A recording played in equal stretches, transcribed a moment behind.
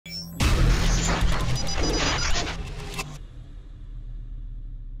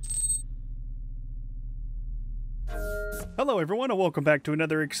Hello everyone and welcome back to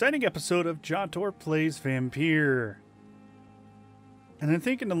another exciting episode of Jontor Plays Vampyr. And I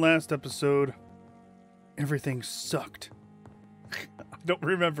think in the last episode, everything sucked. I don't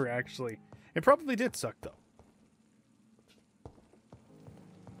remember actually. It probably did suck though.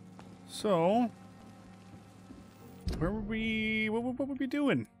 So, where were we, what were we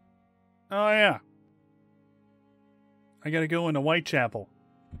doing? Oh yeah. I gotta go into Whitechapel.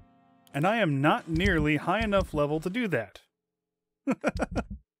 And I am not nearly high enough level to do that.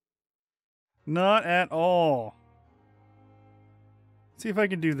 Not at all. Let's see if I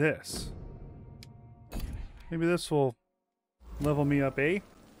can do this. Maybe this will level me up, eh?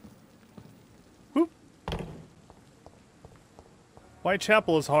 Whoop.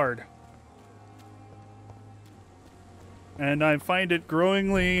 Whitechapel is hard. And I find it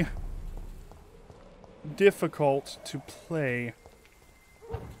growingly difficult to play.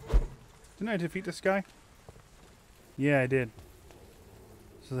 Didn't I defeat this guy? Yeah, I did.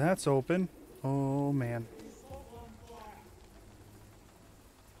 So that's open. Oh, man.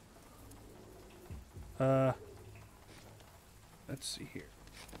 Let's see here.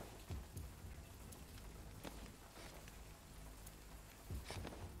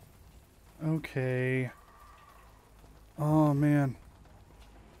 Okay. Oh, man.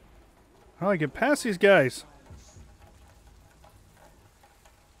 How do I get past these guys?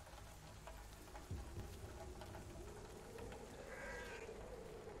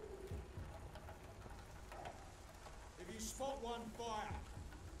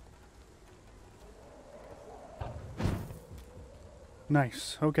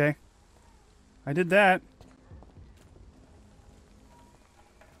 Nice. Okay. I did that.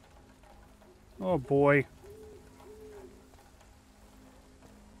 Oh boy.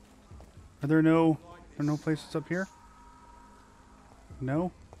 Are there no places up here?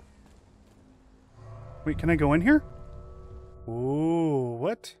 No? Wait, can I go in here? Ooh,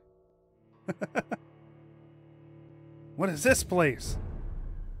 what? What is this place?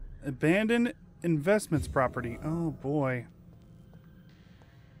 Abandoned investments property. Oh boy.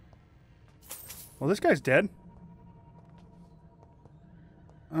 Well, this guy's dead.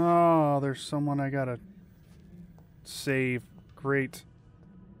 Oh, there's someone I gotta save. Great.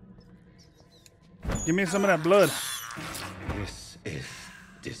 Give me some of that blood. This is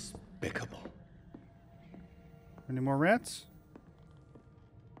despicable. Any more rats?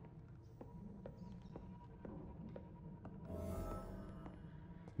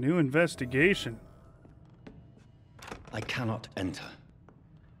 New investigation. I cannot enter.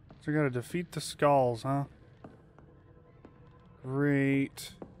 So I gotta defeat the skulls, huh? Great.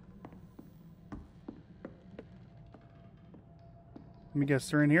 Let me guess,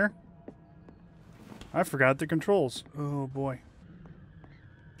 they're in here? I forgot the controls. Oh boy.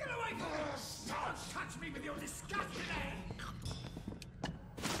 Get away from me! Don't touch me with your disgusting hand!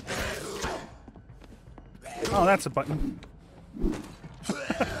 Oh, that's a button.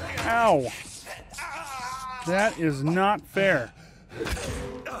 Ow! That is not fair.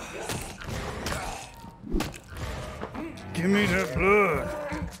 Give me that blood.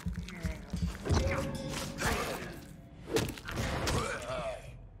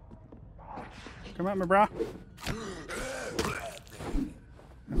 Come at me, brah.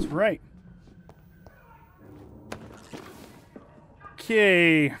 That's right.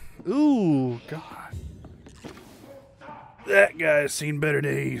 Okay. Ooh, God. That guy's seen better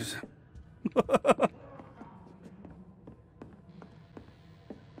days.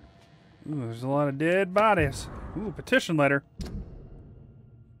 Ooh, there's a lot of dead bodies. Ooh, petition letter.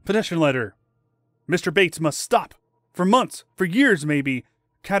 Petition letter. Mr. Bates must stop. For months, for years maybe,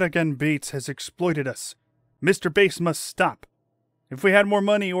 Cadogan Bates has exploited us. Mr. Bates must stop. If we had more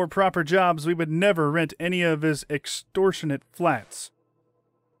money or proper jobs, we would never rent any of his extortionate flats.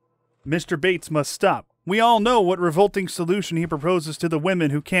 Mr. Bates must stop. We all know what revolting solution he proposes to the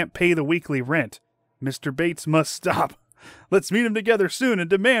women who can't pay the weekly rent. Mr. Bates must stop. Let's meet him together soon and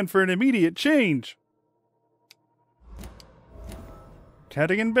demand for an immediate change.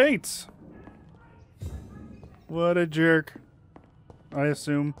 Cadogan Bates. What a jerk. I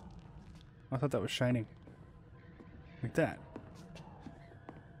assume. I thought that was shining. Like that.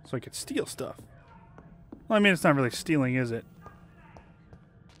 So I could steal stuff. Well, I mean, it's not really stealing, is it?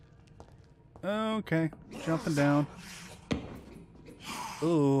 Okay. Jumping down.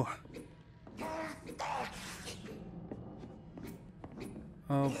 Ooh.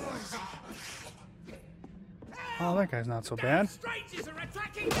 Oh. Oh, that guy's not so bad.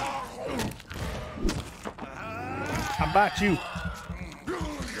 How about you?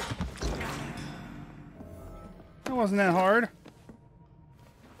 That wasn't that hard.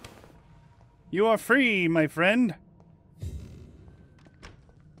 You are free, my friend.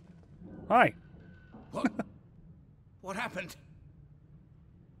 Hi. What? What happened?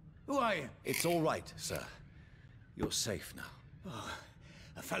 Who are you? It's all right, sir. You're safe now. Oh,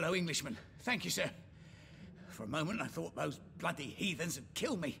 a fellow Englishman. Thank you, sir. For a moment, I thought those bloody heathens had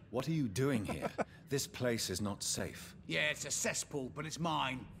killed me. What are you doing here? This place is not safe. Yeah, it's a cesspool, but it's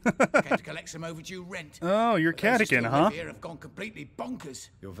mine. I came to collect some overdue rent. Oh, you're But those who catechin, still huh? live here have gone completely bonkers.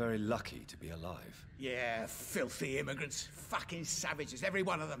 You're very lucky to be alive. Yeah, filthy immigrants. Fucking savages, every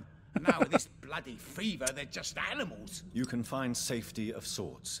one of them. And now with this bloody fever, they're just animals. You can find safety of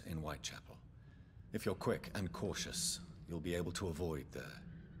sorts in Whitechapel. If you're quick and cautious, you'll be able to avoid the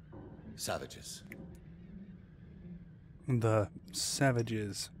savages. The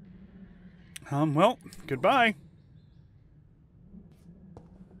savages. Well, goodbye.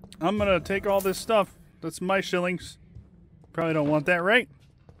 I'm gonna take all this stuff. That's my shillings. Probably don't want that, right?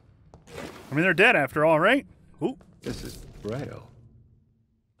 I mean, they're dead after all, right? Ooh. This is Braille.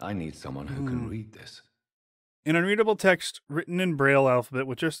 I need someone who can read this. An unreadable text written in Braille alphabet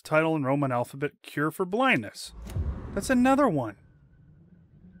with just title and Roman alphabet, Cure for Blindness. That's another one.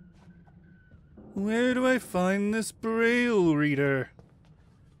 Where do I find this Braille reader?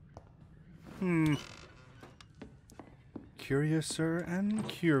 Curiouser and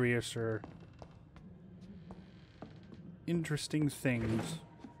curiouser. Interesting things.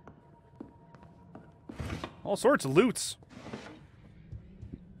 All sorts of loots.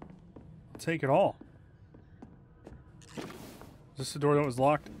 I'll take it all. Is this the door that was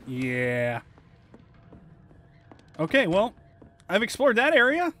locked? Yeah. Okay, well, I've explored that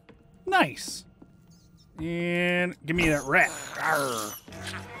area. Nice. And give me that rat. Arr.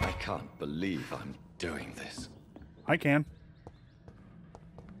 I can't believe I'm doing this. I can.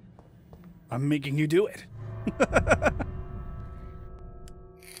 I'm making you do it.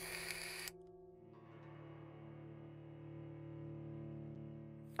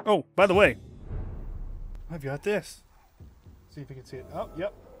 Oh, by the way, I've got this. See if you can see it. Oh,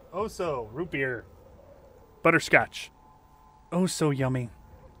 yep. Oh, so root beer, butterscotch. Oh, so yummy.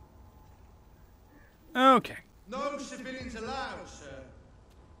 Okay. No civilians allowed, sir.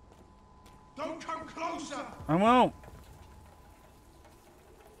 Don't come closer! I won't.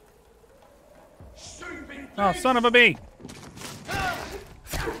 Stupid! Oh, son of a bee.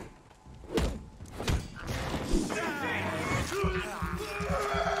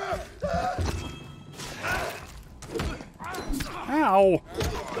 Ow.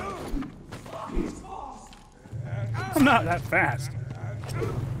 I'm not that fast.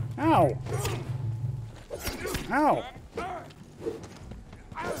 Ow. Ow.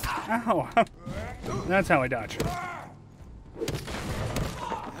 Ow. That's how I dodge.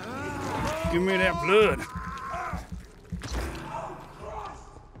 Give me that blood.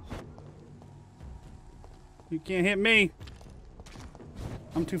 You can't hit me.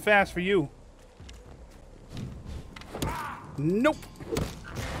 I'm too fast for you. Nope.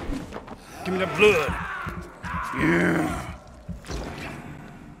 Give me that blood. Yeah.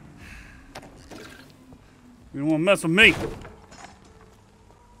 You don't want to mess with me.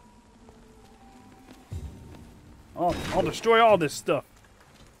 I'll destroy all this stuff.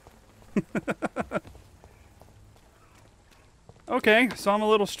 Okay, so I'm a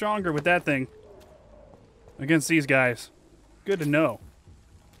little stronger with that thing against these guys. Good to know.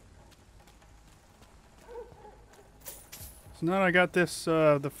 So now I got this,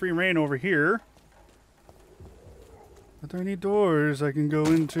 the free reign over here. Are there any doors I can go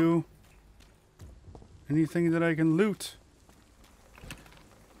into? Anything that I can loot?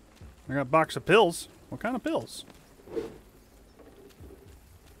 I got a box of pills. What kind of pills?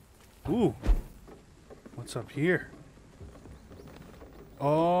 Ooh. What's up here?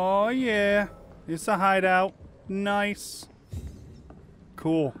 Oh, yeah. It's a hideout. Nice.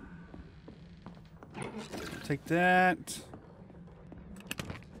 Cool. Take that.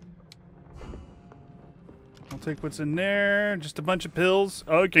 I'll take what's in there. Just a bunch of pills.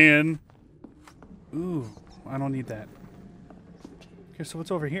 Again. Ooh. I don't need that. Okay, so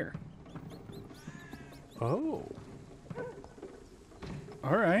what's over here? Oh.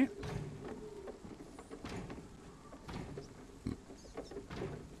 Alright.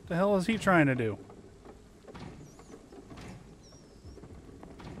 The hell is he trying to do?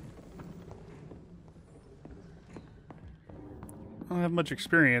 I don't have much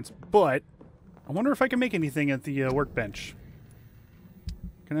experience, but I wonder if I can make anything at the workbench.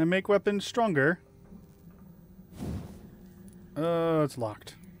 Can I make weapons stronger? It's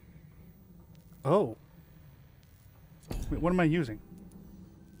locked. Oh. Wait, what am I using?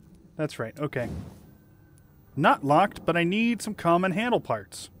 That's right, okay. Not locked, but I need some common handle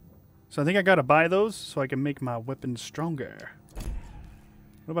parts. So I think I gotta buy those so I can make my weapons stronger.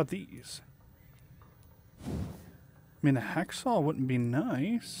 What about these? I mean, the hacksaw wouldn't be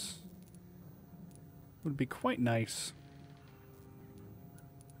nice. Would be quite nice.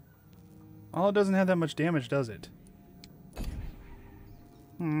 Oh, it doesn't have that much damage, does it?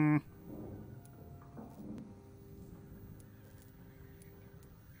 I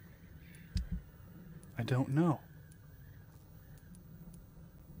don't know.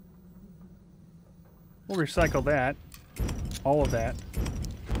 We'll recycle that. All of that.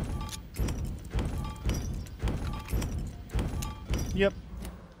 Yep.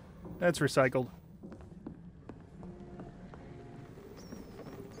 That's recycled.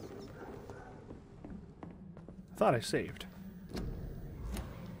 I thought I saved.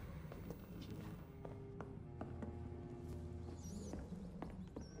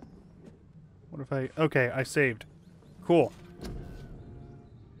 What if I... Okay, I saved. Cool.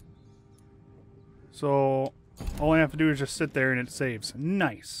 So, all I have to do is just sit there and it saves.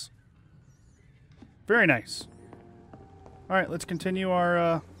 Nice. Very nice. Alright, let's continue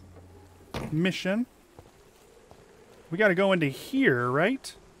our mission. We gotta go into here,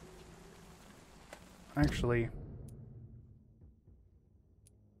 right? Actually...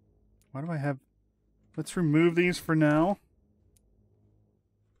 Why do I have... Let's remove these for now.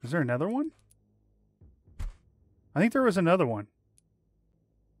 Is there another one? I think there was another one.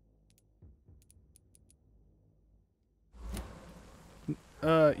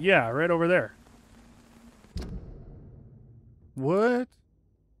 Yeah, right over there. What?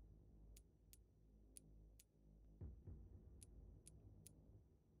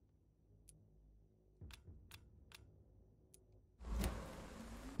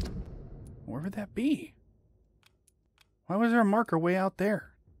 Where would that be? Why was there a marker way out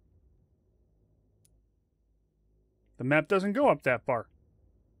there? The map doesn't go up that far.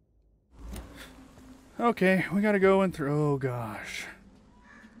 Okay, we gotta go in through... Oh, gosh.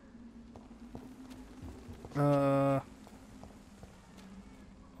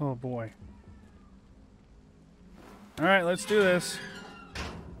 Oh, boy. Alright, let's do this.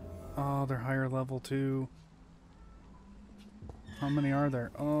 Oh, they're higher level, too. How many are there?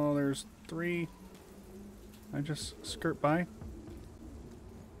 Oh, there's 3. I just skirt by.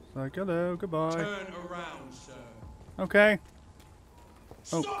 It's like, hello, goodbye. Turn around, sir. Okay.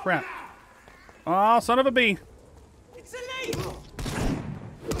 Oh, crap. Oh, son of a bee. It's a leaf!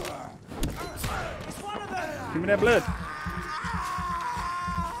 It's one of them! Give me that blood.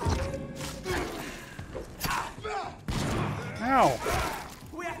 Ow.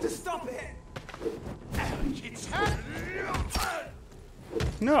 We have to stop it!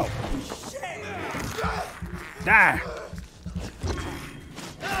 No. Shit! Die.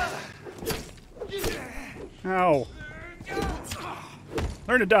 Ow.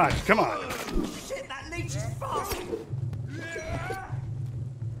 Learn to dodge. Come on. Shit, that leech is fast!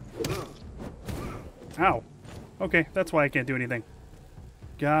 Ow. Okay, that's why I can't do anything.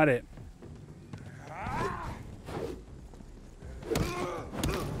 Got it.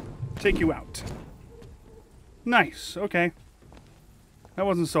 Take you out. Nice. Okay. That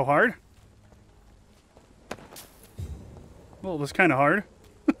wasn't so hard. Well, it was kind of hard.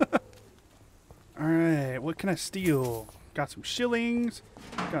 Alright, what can I steal? Got some shillings.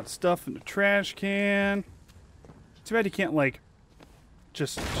 Got stuff in the trash can. Too bad you can't, like,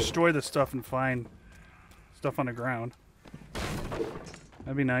 just destroy the stuff and find stuff on the ground.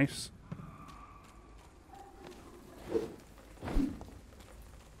 That'd be nice.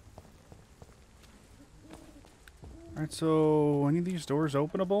 Alright, so any of these doors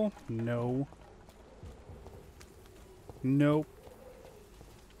openable? No. Nope.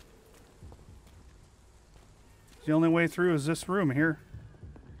 The only way through is this room here.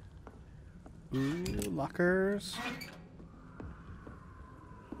 Ooh, lockers.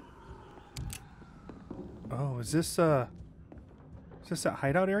 Oh, is this that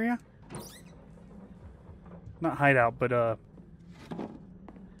hideout area? Not hideout, but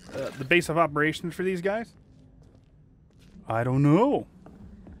the base of operations for these guys? I don't know.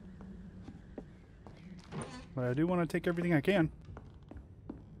 But I do want to take everything I can.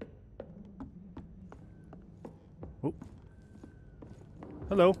 Oh.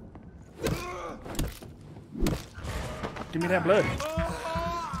 Hello. Give me that blood.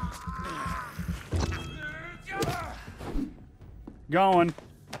 Gone.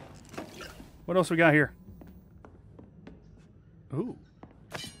 What else we got here? Ooh.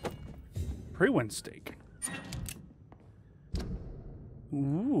 Pre-win steak.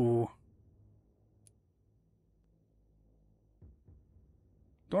 Ooh.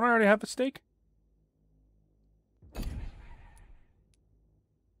 Don't I already have a steak?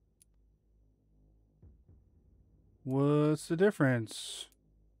 What's the difference?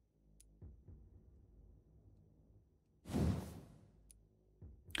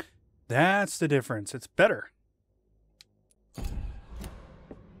 That's the difference. It's better.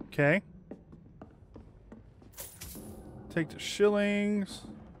 Okay. Take the shillings.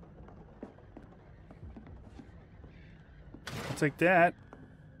 I'll take that.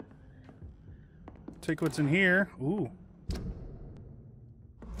 Take what's in here. Ooh.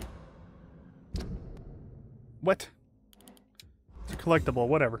 What? It's a collectible,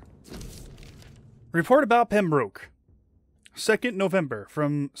 whatever. Report about Pembroke. 2nd November,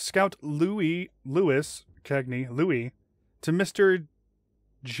 from Scout Louis Cagney to Mr.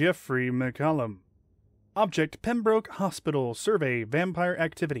 Jeffrey McCallum. Object Pembroke Hospital. Survey Vampire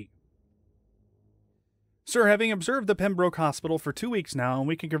Activity. Sir, having observed the Pembroke Hospital for 2 weeks now,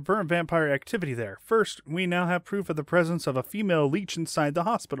 we can confirm vampire activity there. First, we now have proof of the presence of a female leech inside the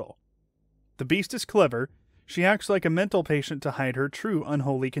hospital. The beast is clever. She acts like a mental patient to hide her true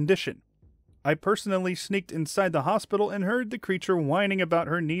unholy condition. I personally sneaked inside the hospital and heard the creature whining about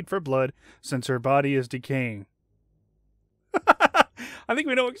her need for blood since her body is decaying. I think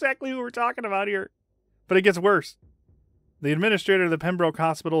we know exactly who we're talking about here. But it gets worse. The administrator of the Pembroke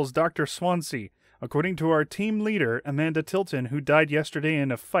Hospital is Dr. Swansea, according to our team leader, Amanda Tilton, who died yesterday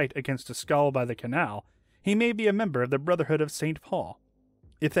in a fight against a skull by the canal. He may be a member of the Brotherhood of St. Paul.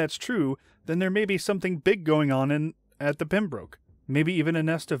 If that's true, then there may be something big going on at the Pembroke. Maybe even a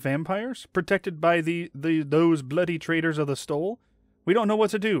nest of vampires, protected by those bloody traitors of the stole? We don't know what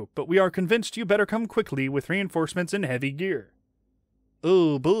to do, but we are convinced you better come quickly with reinforcements and heavy gear.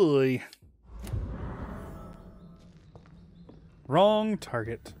 Oh boy. Wrong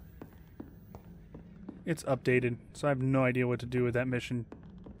target. It's updated, so I have no idea what to do with that mission.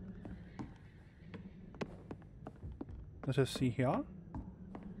 Let us see here.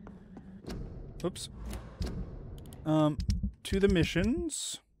 Oops. To the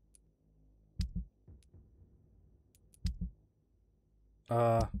missions.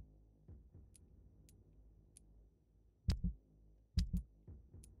 I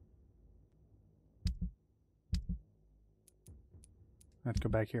have to go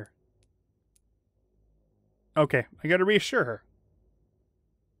back here. Okay, I gotta reassure her.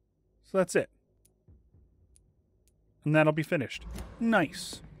 So that's it. And that'll be finished.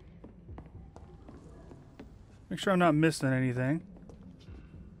 Nice. Make sure I'm not missing anything.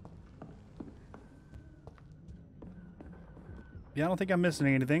 Yeah, I don't think I'm missing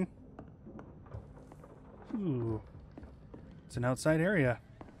anything. Ooh. It's an outside area.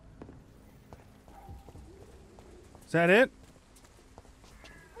 Is that it?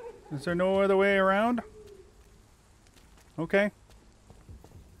 Is there no other way around? Okay.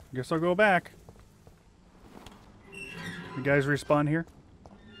 Guess I'll go back. You guys respawn here?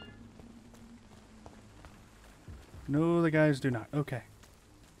 No, the guys do not. Okay.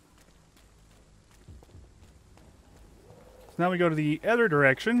 So now we go to the other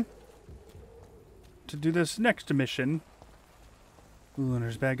direction to do this next mission. Ooh, and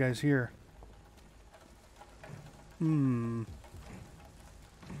there's bad guys here. No,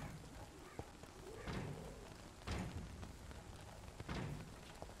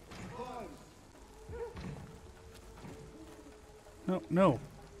 no.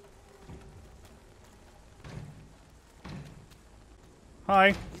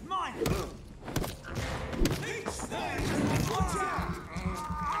 Hi. Mine.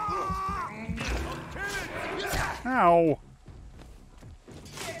 Ow.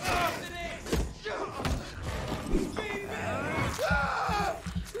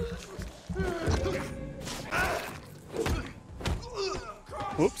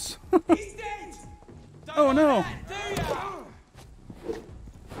 Whoops. Oh no.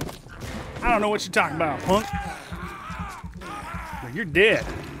 I don't know what you're talking about, punk. You're dead.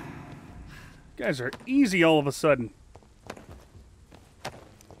 You guys are easy all of a sudden.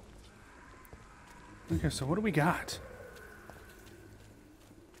 Okay, so what do we got?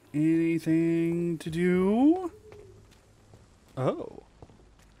 Anything to do? Oh.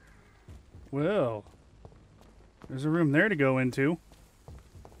 Well. There's a room there to go into.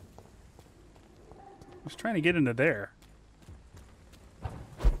 Just trying to get into there.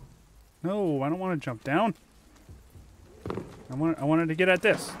 No, I don't want to jump down. I wanted to get at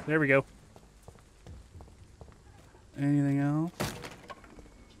this. There we go. Anything else?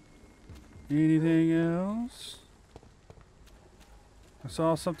 Anything else? I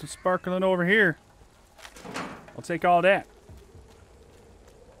saw something sparkling over here. I'll take all that.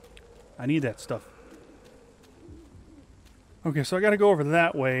 I need that stuff. Okay, so I gotta go over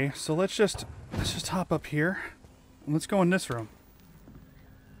that way. So let's just hop up here. And let's go in this room.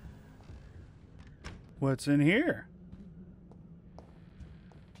 What's in here?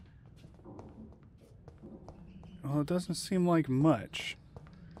 Well, it doesn't seem like much.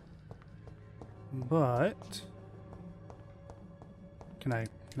 But can I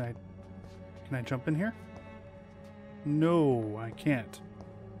jump in here? No, I can't.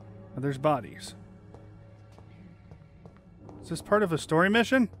 Oh, there's bodies. Is this part of a story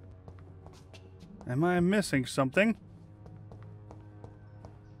mission? Am I missing something?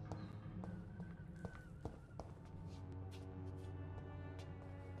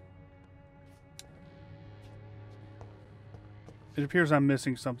 It appears I'm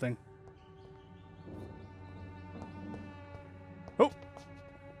missing something. Oh!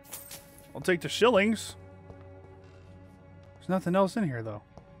 I'll take the shillings. There's nothing else in here, though.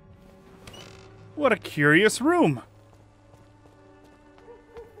 What a curious room!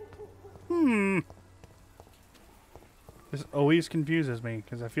 This always confuses me,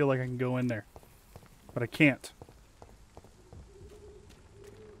 because I feel like I can go in there. But I can't.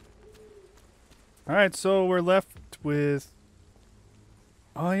 Alright, so we're left with...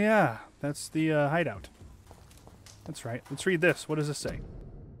 Oh yeah, that's the hideout. That's right. Let's read this. What does this say?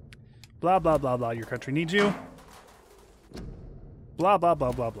 Blah, blah, blah, blah. Your country needs you. Blah, blah,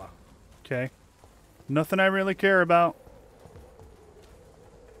 blah, blah, blah. Okay. Nothing I really care about.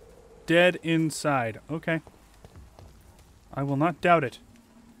 Dead inside. Okay. I will not doubt it.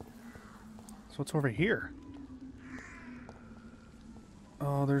 So what's over here?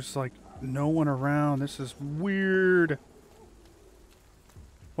 Oh, there's like no one around. This is weird.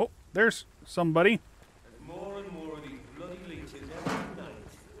 Oh, there's somebody. There's more and more of these bloody leeches every night.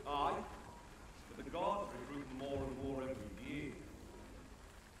 Aye, but the gods recruit more and more every year.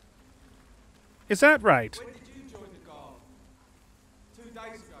 Is that right? When did you join the guard? 2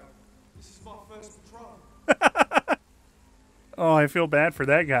 days ago. This is my first patrol. Oh, I feel bad for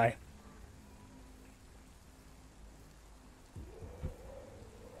that guy.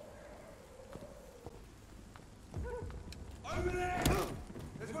 Over there!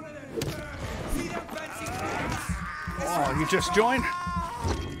 There's one of them. See them fancy clothes? Oh, you just joined?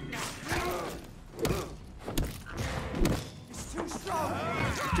 It's too strong.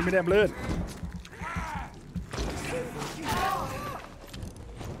 Give me that blood.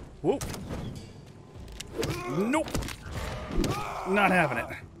 Whoa. Nope. Not having it.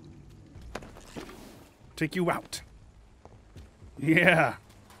 Take you out. Yeah.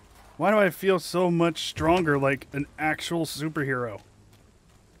 Why do I feel so much stronger like an actual superhero?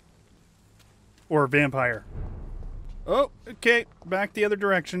 Or a vampire. Oh, okay. Back the other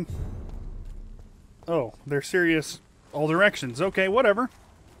direction. Oh, they're serious all directions. Okay, whatever.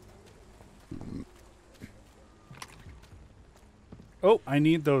 Oh, I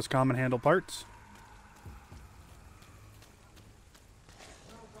need those common handle parts.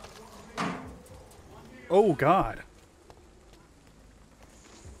 Oh, God.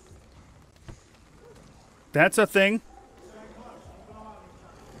 That's a thing.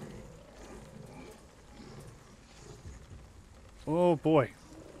 Oh, boy.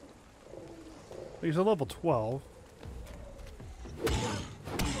 He's a level 12.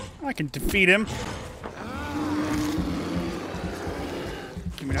 I can defeat him.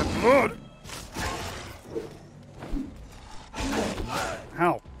 Give me that blood.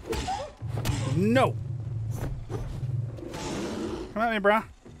 Ow. No. Come at me, brah.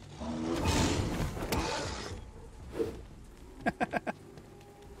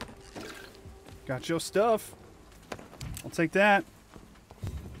 Got your stuff. I'll take that.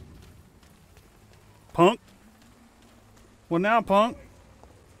 Punk. Well, now, punk.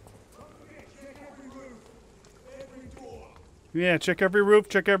 Yeah, check every roof,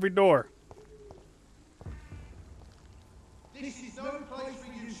 check every door. This is no place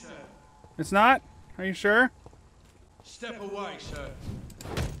for you, sir. It's not? Are you sure? Step away, sir.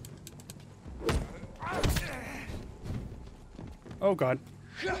 Oh, God.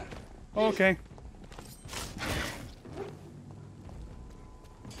 Okay.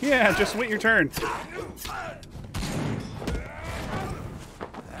 Yeah, just wait your turn.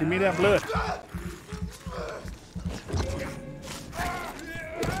 Give me that blood.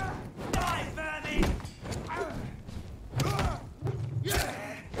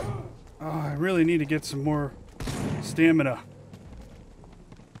 Oh, I really need to get some more stamina.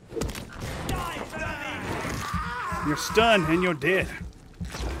 You're stunned and you're dead.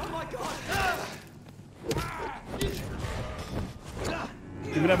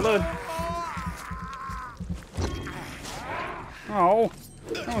 Give me that blood. Oh,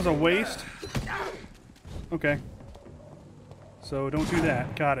 that was a waste. Okay. So don't do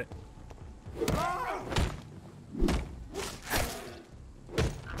that. Got it.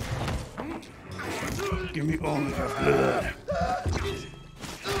 Give me all of your blood.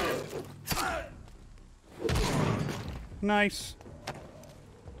 Nice.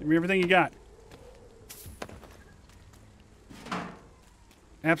 Give me everything you got.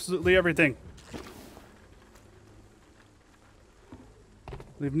 Absolutely everything.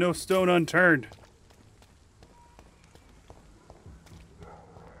 Leave no stone unturned.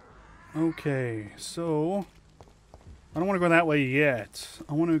 Okay, so I don't want to go that way yet.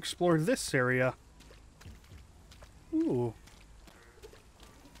 I want to explore this area. Ooh.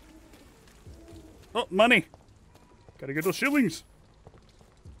 Oh, money. Gotta get those shillings.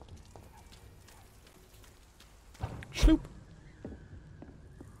 Sloop.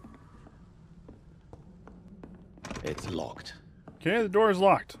 It's locked. Okay, the door is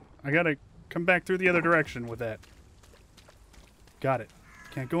locked. I gotta come back through the other direction with that. Got it.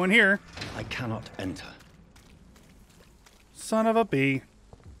 Can't go in here. I cannot enter. Son of a bee.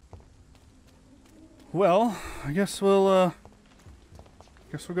 Well, I guess we'll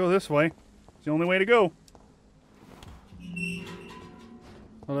go this way. It's the only way to go.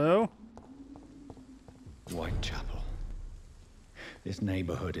 Hello? Whitechapel. This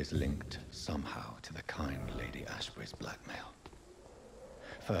neighborhood is linked somehow to the kind Lady Ashbury's blackmail.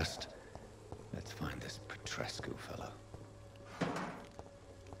 First, let's find this Petrescu fellow.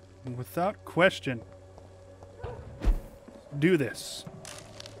 Without question. Do this.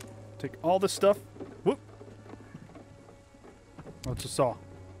 Take all this stuff. Whoop. Oh, it's a saw.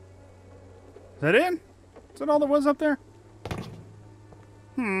 Is that it? Is that all there was up there?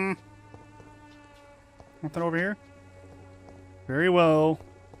 Nothing over here? Very well.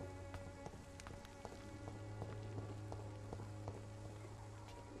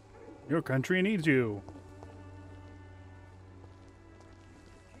 Your country needs you.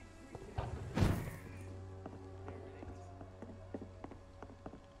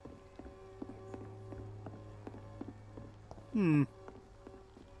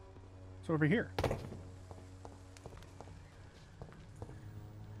 It's over here.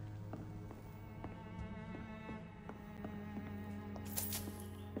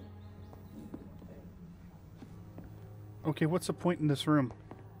 Okay, what's the point in this room?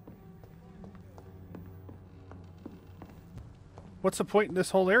 What's the point in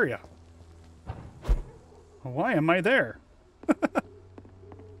this whole area? Why am I there?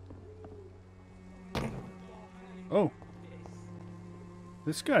 Oh.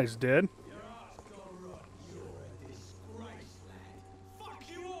 This guy's dead. Fuck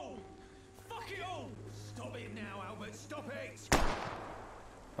you all! Fuck it all! Stop it now, Albert. Stop it!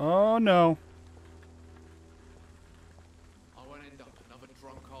 Oh no. I won't end up another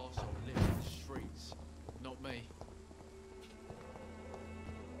drunk arsehole living in the streets. Not me.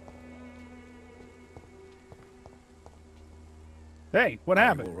 Hey, what Are you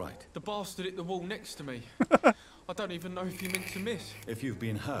happened? all right? The bastard hit the wall next to me. I don't even know if he meant to miss. If you've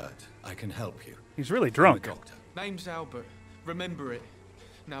been hurt, I can help you. He's really I'm a drunk. doctor. Name's Albert. Remember it.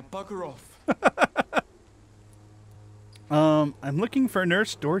 Now bugger off. I'm looking for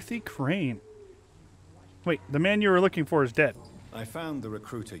Nurse Dorothy Crane. Wait, the man you were looking for is dead. I found the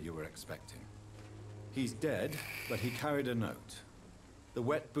recruiter you were expecting. He's dead, but he carried a note. The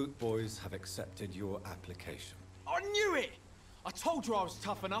Wet Boot Boys have accepted your application. I knew it! I told you I was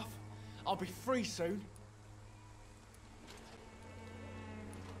tough enough. I'll be free soon.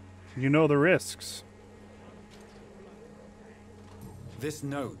 You know the risks. This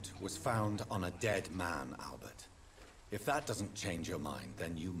note was found on a dead man, Albert. If that doesn't change your mind,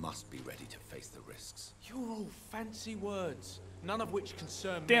 then you must be ready to face the risks. You're all fancy words, none of which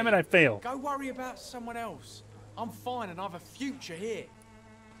concern me. Damn it, I failed. Go worry about someone else. I'm fine and I have a future here.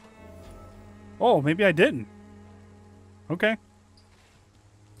 Oh, maybe I didn't. Okay.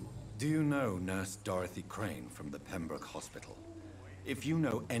 Do you know Nurse Dorothy Crane from the Pembroke Hospital? If you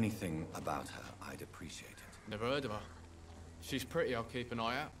know anything about her, I'd appreciate it. Never heard of her. She's pretty, I'll keep an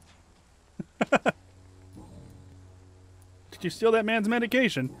eye out. Did you steal that man's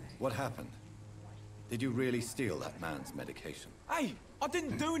medication? What happened? Did you really steal that man's medication? Hey, I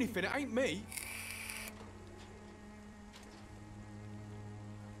didn't do anything, it ain't me.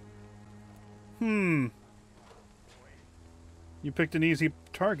 You picked an easy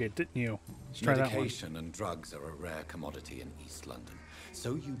target, didn't you? Let's try that one. Medication and drugs are a rare commodity in East London.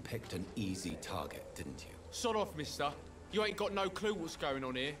 So you picked an easy target, didn't you? Sod off, mister. You ain't got no clue what's going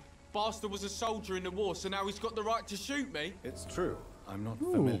on here. Bastard was a soldier in the war, so now he's got the right to shoot me. It's true. I'm not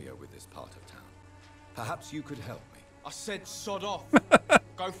familiar with this part of town. Perhaps you could help me. I said sod off.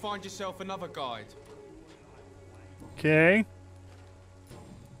 Go find yourself another guide. Okay.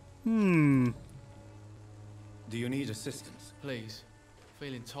 Do you need assistance? Please.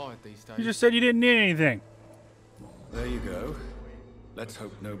 Feeling tired these days. You just said you didn't need anything. There you go. Let's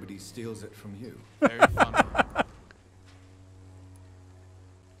hope nobody steals it from you. Very funny.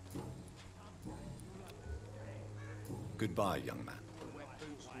 Goodbye, young man.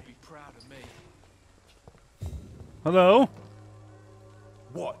 proud of me. Hello?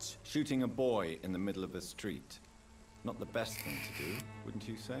 What? Shooting a boy in the middle of the street. Not the best thing to do, wouldn't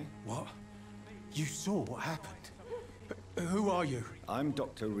you say? What? You saw what happened? Who are you? I'm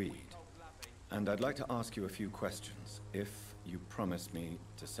Dr. Reed, and I'd like to ask you a few questions, if you promise me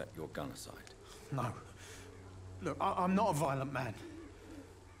to set your gun aside. No. Look, I'm not a violent man.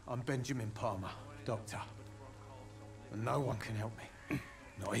 I'm Benjamin Palmer, doctor. And no one can help me.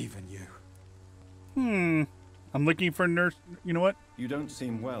 Not even you. I'm looking for a nurse. You know what? You don't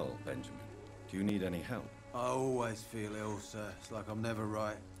seem well, Benjamin. Do you need any help? I always feel ill, sir. It's like I'm never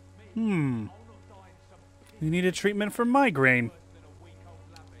right. You need a treatment for migraine.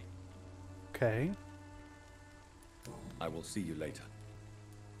 Okay. I will see you later.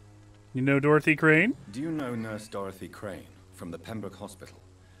 You know Dorothy Crane? Do you know Nurse Dorothy Crane from the Pembroke Hospital?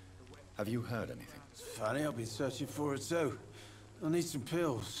 Have you heard anything? It's funny, I've been searching for her too. I need some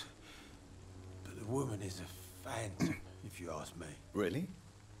pills. But the woman is a phantom, if you ask me. Really?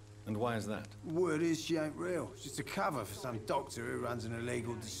 And why is that? Word is she ain't real. She's a cover for some doctor who runs an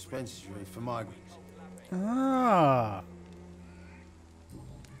illegal dispensary for migrants. Ah.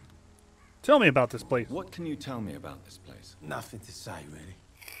 Tell me about this place. What can you tell me about this place? Nothing to say, really.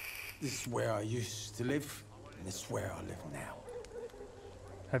 This is where I used to live, and this is where I live now.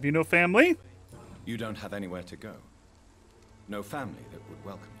 Have you no family? You don't have anywhere to go. No family that would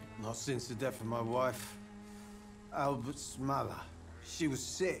welcome you. Not since the death of my wife, Albert's mother. She was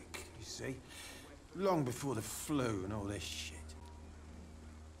sick, you see. Long before the flu and all this shit.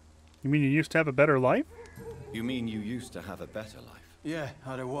 You mean you used to have a better life? You mean you used to have a better life? Yeah, I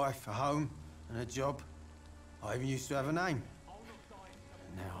had a wife, a home, and a job. I even used to have a name.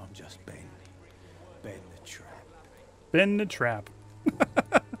 Now I'm just Ben. Ben the Trap. Ben the Trap.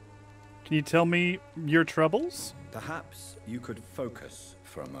 Can you tell me your troubles? Perhaps you could focus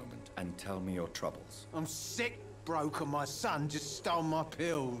for a moment and tell me your troubles. I'm sick, broke, and my son just stole my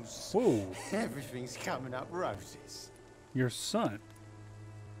pills. Whoa. Everything's coming up roses. Your son?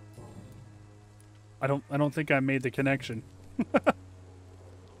 I don't think I made the connection.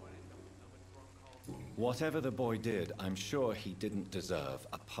 Whatever the boy did, I'm sure he didn't deserve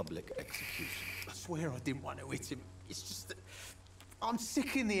a public execution. I swear I didn't want to hit him. It's just that I'm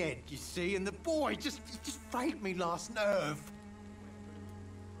sick in the head, you see, and the boy just faked me last nerve.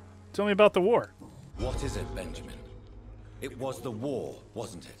 Tell me about the war. What is it, Benjamin? It was the war,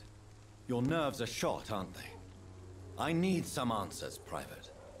 wasn't it? Your nerves are shot, aren't they? I need some answers,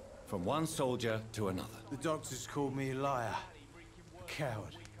 Private. From one soldier to another. The doctors called me a liar, a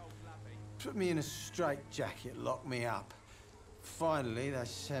coward. Put me in a straitjacket, locked me up. Finally, they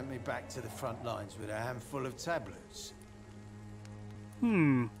sent me back to the front lines with a handful of tablets.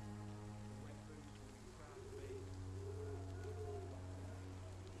 You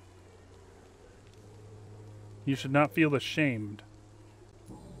should not feel ashamed.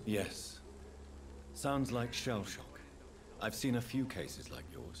 Yes. Sounds like shell shock. I've seen a few cases like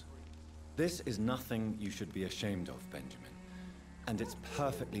yours. This is nothing you should be ashamed of, Benjamin. And it's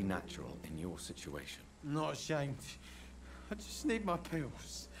perfectly natural in your situation. I'm not ashamed. I just need my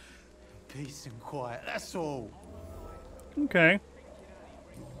pills. Peace and quiet, that's all. Okay.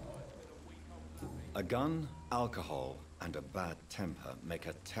 A gun, alcohol, and a bad temper make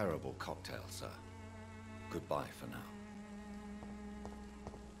a terrible cocktail, sir. Goodbye for now.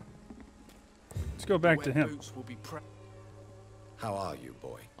 Let's go back to Wet him. Boots will be How are you,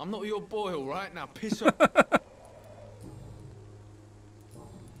 boy? I'm not your boy, all right? Now piss off.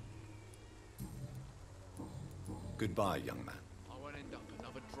 Goodbye, young man. I won't end up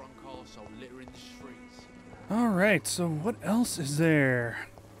another drunk arsehole littering the streets. Alright, so what else is there?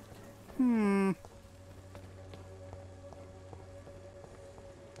 Sick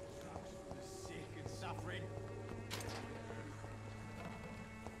and suffering.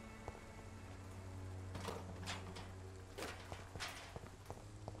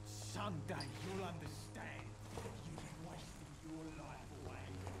 Someday you'll understand. You've wasted your life away.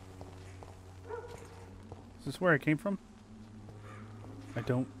 Is this where I came from? I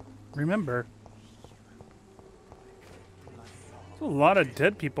don't remember. There's a lot of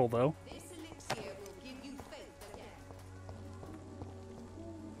dead people, though. This elixir will give you faith again.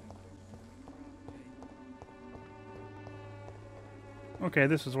 Okay,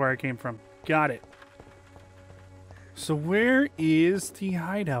 this is where I came from. Got it. So where is the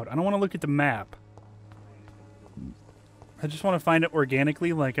hideout? I don't want to look at the map. I just want to find it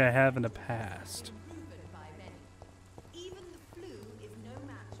organically like I have in the past. Proven by many. Even the flu is no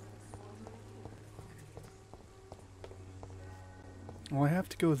match for Well, I have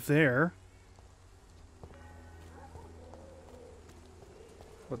to go there.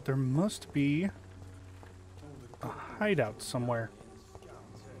 But there must be a hideout somewhere.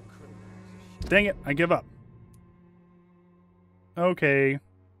 Dang it, I give up. Okay.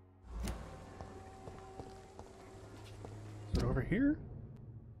 Is it over here?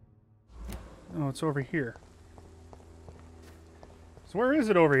 No, it's over here. So where is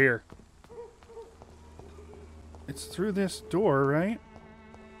it over here? It's through this door, right?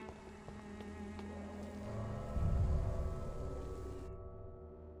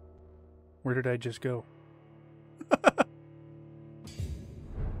 Where did I just go?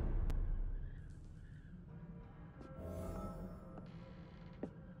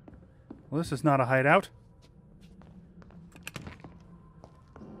 Well, this is not a hideout.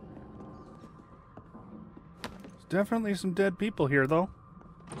 There's definitely some dead people here, though.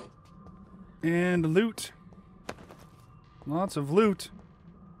 And loot. Lots of loot.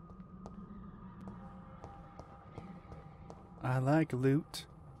 I like loot.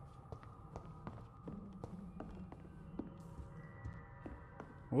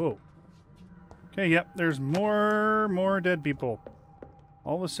 Whoa. Okay, yep, there's more dead people.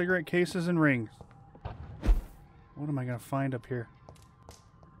 All the cigarette cases and rings. What am I gonna find up here?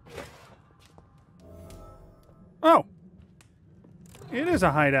 Oh! It is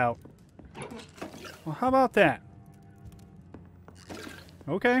a hideout. Well, how about that?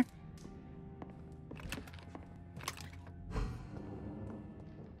 Okay.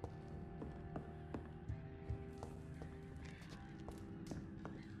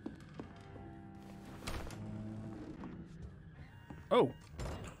 Oh.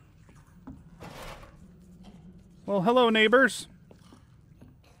 Well, hello, neighbors.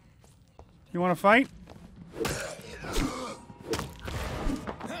 You want to fight?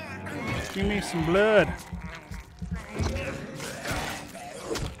 Give me some blood.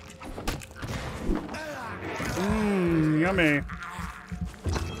 Yummy.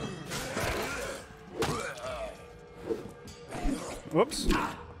 Whoops.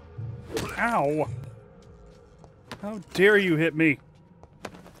 Ow. How dare you hit me?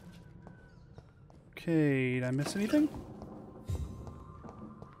 Okay, did I miss anything?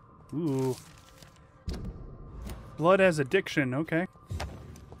 Ooh. Blood as addiction, okay.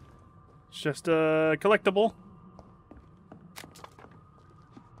 It's just a collectible.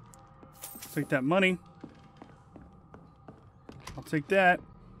 Take that money. I'll take that.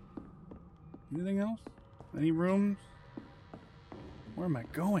 Anything else? Any rooms? Where am I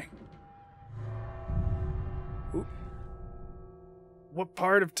going? Ooh. What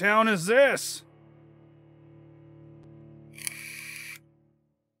part of town is this?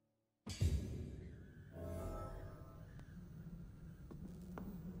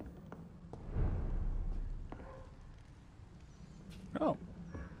 Oh.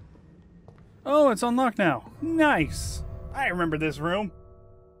 Oh, it's unlocked now. Nice. I remember this room.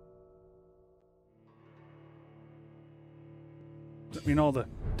 Does that mean all the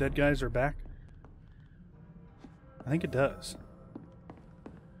dead guys are back? I think it does.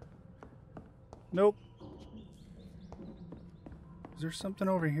 Nope. Is there something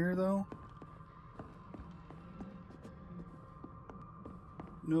over here, though?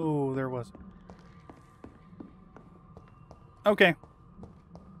 No, there wasn't. Okay.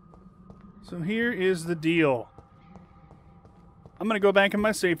 So here is the deal. I'm going to go back in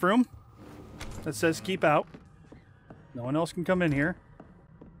my safe room that says keep out. No one else can come in here.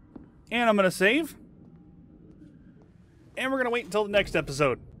 And I'm going to save. And we're going to wait until the next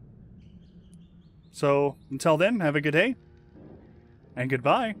episode. So, until then, have a good day. And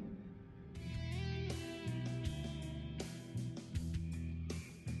goodbye.